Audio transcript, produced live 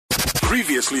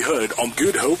Previously heard on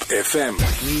Good Hope FM.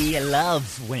 We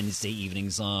love Wednesday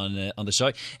evenings on the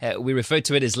show. We refer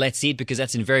to it as Let's Eat because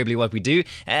that's invariably what we do.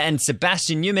 And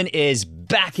Sebastian Newman is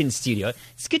back in studio.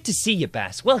 It's good to see you,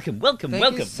 Bass. Welcome.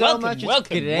 Thank you so much. It's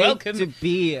great to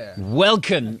be here.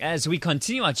 Welcome. As we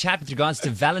continue our chat with regards to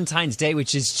Valentine's Day,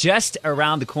 which is just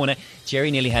around the corner.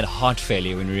 Jerry nearly had heart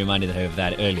failure when we reminded her of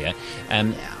that earlier.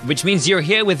 Which means you're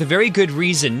here with a very good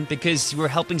reason, because we're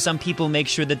helping some people make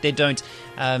sure that they don't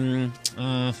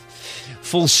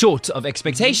fall short of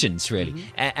expectations, really.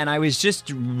 And I was just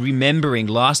remembering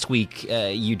last week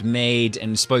you'd made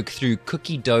and spoke through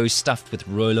cookie dough stuffed with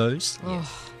Rolos.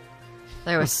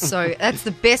 They were that's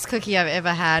the best cookie I've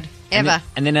ever had. Ever.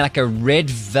 And then like a red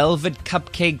velvet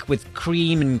cupcake with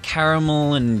cream and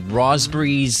caramel and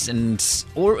raspberries and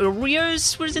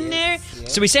Oreos was in there.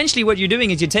 Yes. So essentially what you're doing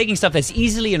is you're taking stuff that's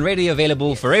easily and readily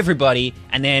available for everybody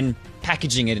and then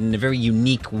packaging it in a very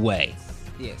unique way.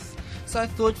 Yes. So I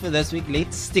thought for this week,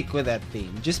 let's stick with that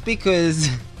theme. Just because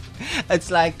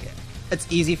it's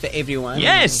easy for everyone.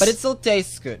 Yes. But it still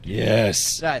tastes good.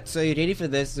 Yes. Right, so you ready for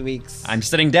this week's I'm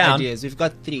sitting down. ideas? We've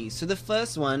got 3. So the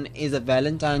first one is a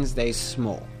Valentine's Day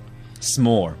s'more.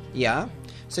 S'more. Yeah.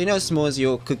 So you know s'more is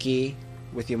your cookie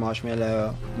with your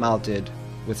marshmallow melted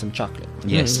with some chocolate.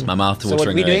 Yes, my mouth watering. So what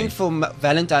we're already. doing for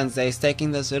Valentine's Day is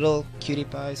taking this little cutie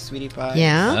pie, sweetie pie.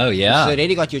 Yeah. Oh, yeah. So you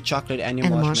already got your chocolate and your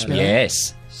marshmallow.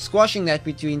 Yes. Squashing that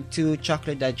between 2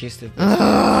 chocolate digestive biscuits.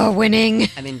 Oh, winning.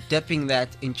 And then dipping that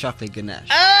in chocolate ganache.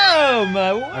 Oh,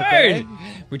 my word. Okay.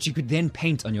 Which you could then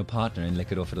paint on your partner and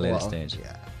lick it off at a later stage.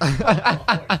 Yeah.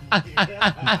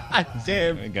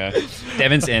 There we go.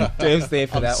 Devin's in. Dev's there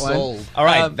for that one. All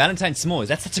right, Valentine's s'mores.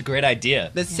 That's such a great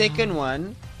idea. The second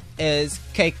one is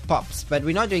cake pops. But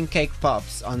we're not doing cake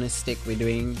pops on a stick. We're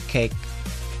doing cake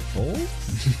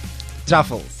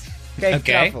truffles. Cake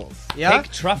truffles. Yeah?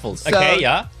 Cake truffles. So, Okay,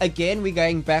 yeah. Again, we're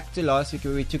going back to last week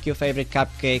where we took your favorite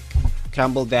cupcake,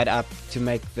 crumbled that up to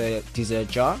make the dessert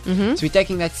jar. So we're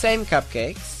taking that same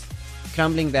cupcakes,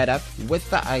 crumbling that up with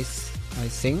the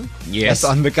icing Yes. that's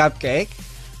on the cupcake,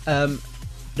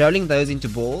 rolling those into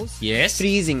balls, Yes.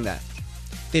 freezing that,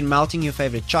 then melting your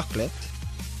favorite chocolate,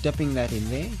 dipping that in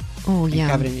there, Oh, and yeah.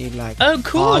 covering it in like Oh,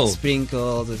 cool. hot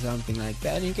sprinkles or something like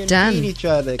that. And you can Done. feed each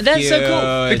other. That's so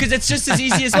cool Cute. because it's just as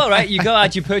easy as well, right? You go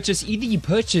out, you purchase the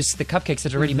cupcakes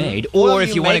that are already made, or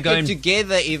if you want to make go it and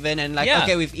together even and like Yeah.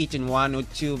 okay, we've eaten 1 or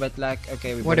 2, but like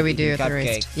okay, What do we do with the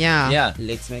rest? Yeah. yeah,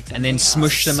 Let's make some. and then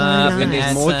smush them So up, nice. and There's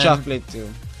add more some chocolate too.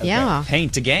 Okay. Yeah.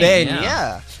 paint again. Then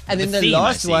yeah. and then the theme, I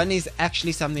last see. one is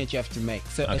actually something that you have to make.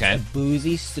 So Okay. it's a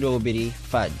boozy strawberry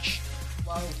fudge.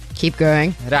 Keep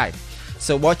going. Right.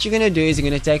 So what you're gonna do is you're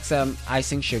gonna take some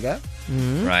icing sugar,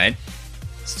 Right,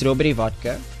 strawberry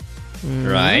vodka,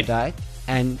 right, right,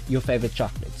 and your favorite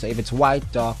chocolate. So if it's white,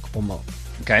 dark, or milk.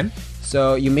 okay,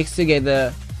 So you mix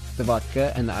together the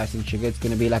vodka and the icing sugar. It's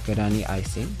gonna be like a runny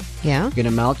icing. Yeah. You're gonna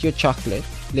melt your chocolate,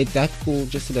 let that cool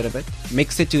just a little bit,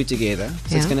 mix the two together,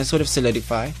 so it's Yeah. gonna sort of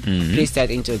solidify. Place that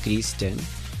into a grease tin.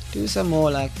 Do some more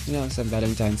like, some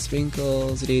Valentine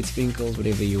sprinkles, red sprinkles,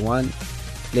 whatever you want.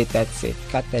 Let that sit.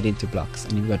 Cut that into blocks,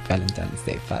 and you've got Valentine's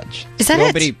Day fudge. Is that it?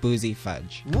 Strawberry boozy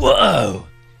fudge. whoa,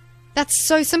 That's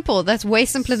so simple. That's way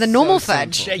simpler than normal So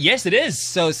fudge. simple. yes, it is.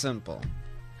 So simple.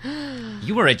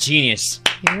 You are a genius.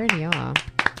 You really are.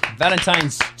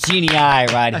 Valentine's genii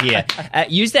right here.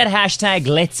 Use that hashtag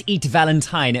Let's Eat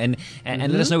Valentine and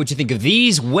let us know what you think of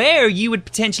these, where you would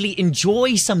potentially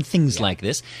enjoy some things like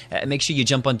this. Make sure you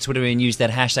jump on Twitter and use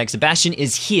that hashtag. Sebastian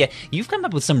is here. You've come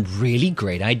up with some really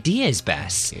great ideas,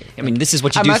 Bass. I mean, this is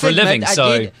what you do must for a admit, living,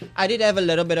 so... I did have a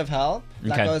little bit of help.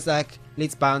 Like Okay. I was like,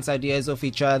 let's bounce ideas off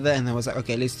each other, and I was like,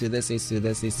 okay, let's do this,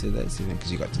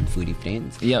 because you got some foodie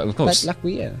friends. Yeah, of course. But like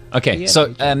we are. Okay, We are so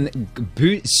each other.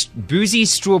 boozy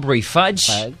strawberry fudge.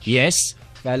 Fudge. Yes.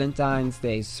 Valentine's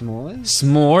Day s'mores.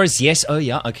 S'mores, yes. Oh,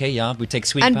 yeah, okay, yeah. We take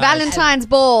sweet And pies. Valentine's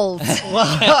balls.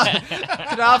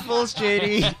 Truffles,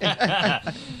 Judy.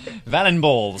 Valen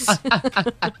balls.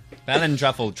 Valen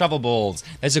truffle balls.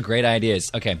 Those are great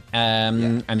ideas. Okay.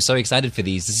 I'm so excited for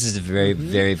these. This is very,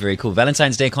 very, very cool.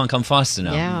 Valentine's Day can't come faster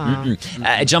now. Yeah.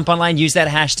 Jump online, use that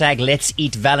hashtag Let's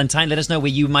Eat Valentine. Let us know where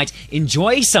you might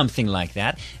enjoy something like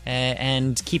that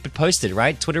and keep it posted,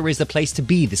 right? Twitter is the place to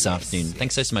be this afternoon.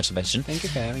 Thanks so much, Sebastian. Thank you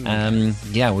for having me.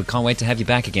 Yeah, we can't wait to have you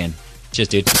back again. Cheers,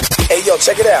 dude. Hey, yo,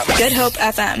 check it out. Good Hope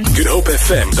FM.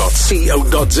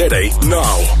 GoodHopeFM.co.za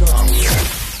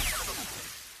now.